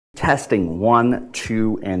Testing 1,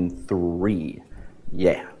 2, and 3.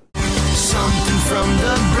 Yeah. Something from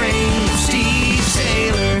the brain of Steve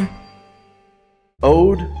Saylor.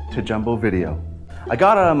 Ode to Jumbo video. I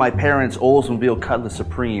got out of my parents' Oldsmobile Cutlass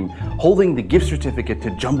Supreme, holding the gift certificate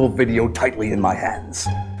to Jumbo Video tightly in my hands.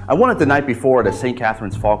 I won it the night before at a St.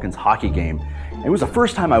 Catharines Falcons hockey game. It was the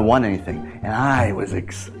first time I won anything, and I was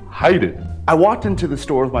excited. I walked into the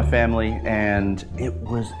store with my family, and it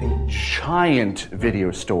was a giant video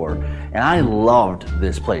store, and I loved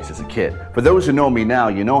this place as a kid. For those who know me now,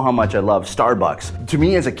 you know how much I love Starbucks. To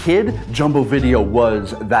me as a kid, Jumbo Video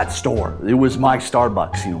was that store. It was my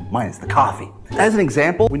Starbucks, minus the coffee. As an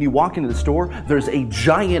example, when you walk into the store, there's a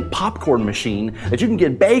giant popcorn machine that you can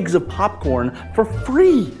get bags of popcorn for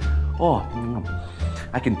free. Oh,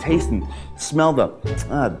 I can taste and smell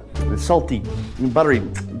the salty, buttery,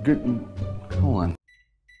 good. Hold on.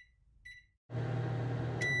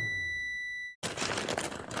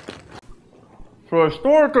 So a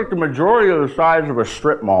store took the majority of the size of a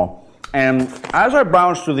strip mall, and as I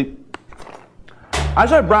browsed through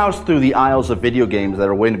the aisles of video games that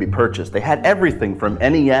are waiting to be purchased, they had everything from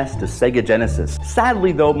NES to Sega Genesis.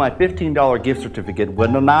 Sadly though, my $15 gift certificate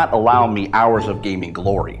would not allow me hours of gaming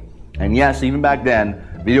glory. And yes, even back then,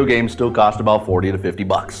 video games still cost about 40 to 50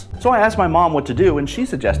 bucks. So I asked my mom what to do, and she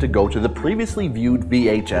suggested go to the previously viewed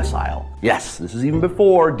VHS aisle. Yes, this is even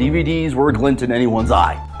before DVDs were a glint in anyone's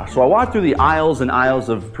eye. So I walked through the aisles and aisles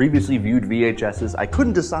of previously viewed VHSs. I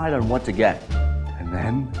couldn't decide on what to get. And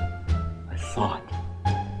then I saw it.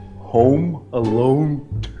 Home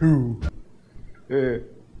Alone 2.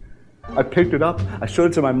 I picked it up, I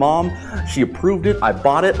showed it to my mom, she approved it, I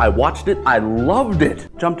bought it, I watched it, I loved it.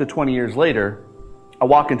 Jump to 20 years later, I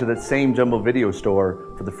walk into that same Jumbo Video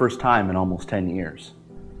store for the first time in almost 10 years.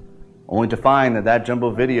 Only to find that Jumbo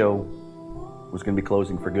Video was going to be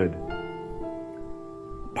closing for good.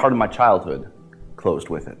 Part of my childhood closed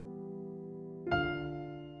with it.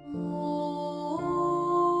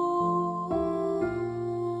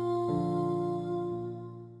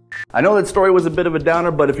 I know that story was a bit of a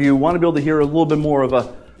downer, but if you want to be able to hear a little bit more of a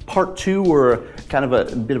part 2 or kind of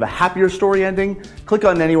a bit of a happier story ending, click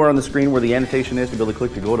on anywhere on the screen where the annotation is to be able to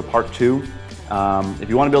click to go to part 2. If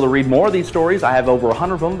you want to be able to read more of these stories, I have over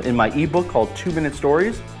 100 of them in my ebook called 2-Minute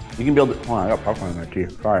Stories. You can be able to, hold on, I got popcorn in my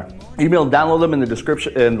teeth, sorry. You can be able to download them in the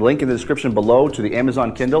description, and the link in the description below to the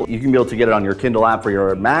Amazon Kindle. You can be able to get it on your Kindle app for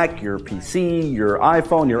your Mac, your PC, your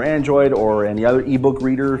iPhone, your Android, or any other ebook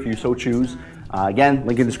reader if you so choose. Again,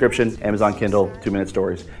 link in the description, Amazon Kindle, 2-Minute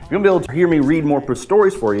Stories. If you want to be able to hear me read more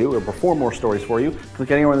stories for you, or perform more stories for you, click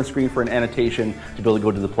anywhere on the screen for an annotation to be able to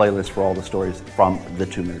go to the playlist for all the stories from the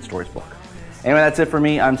 2-Minute Stories book. Anyway, that's it for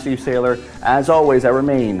me. I'm Steve Saylor. As always, I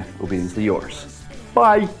remain obediently yours.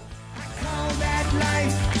 Bye. How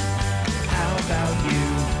about you?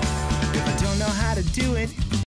 If I don't know how to do it,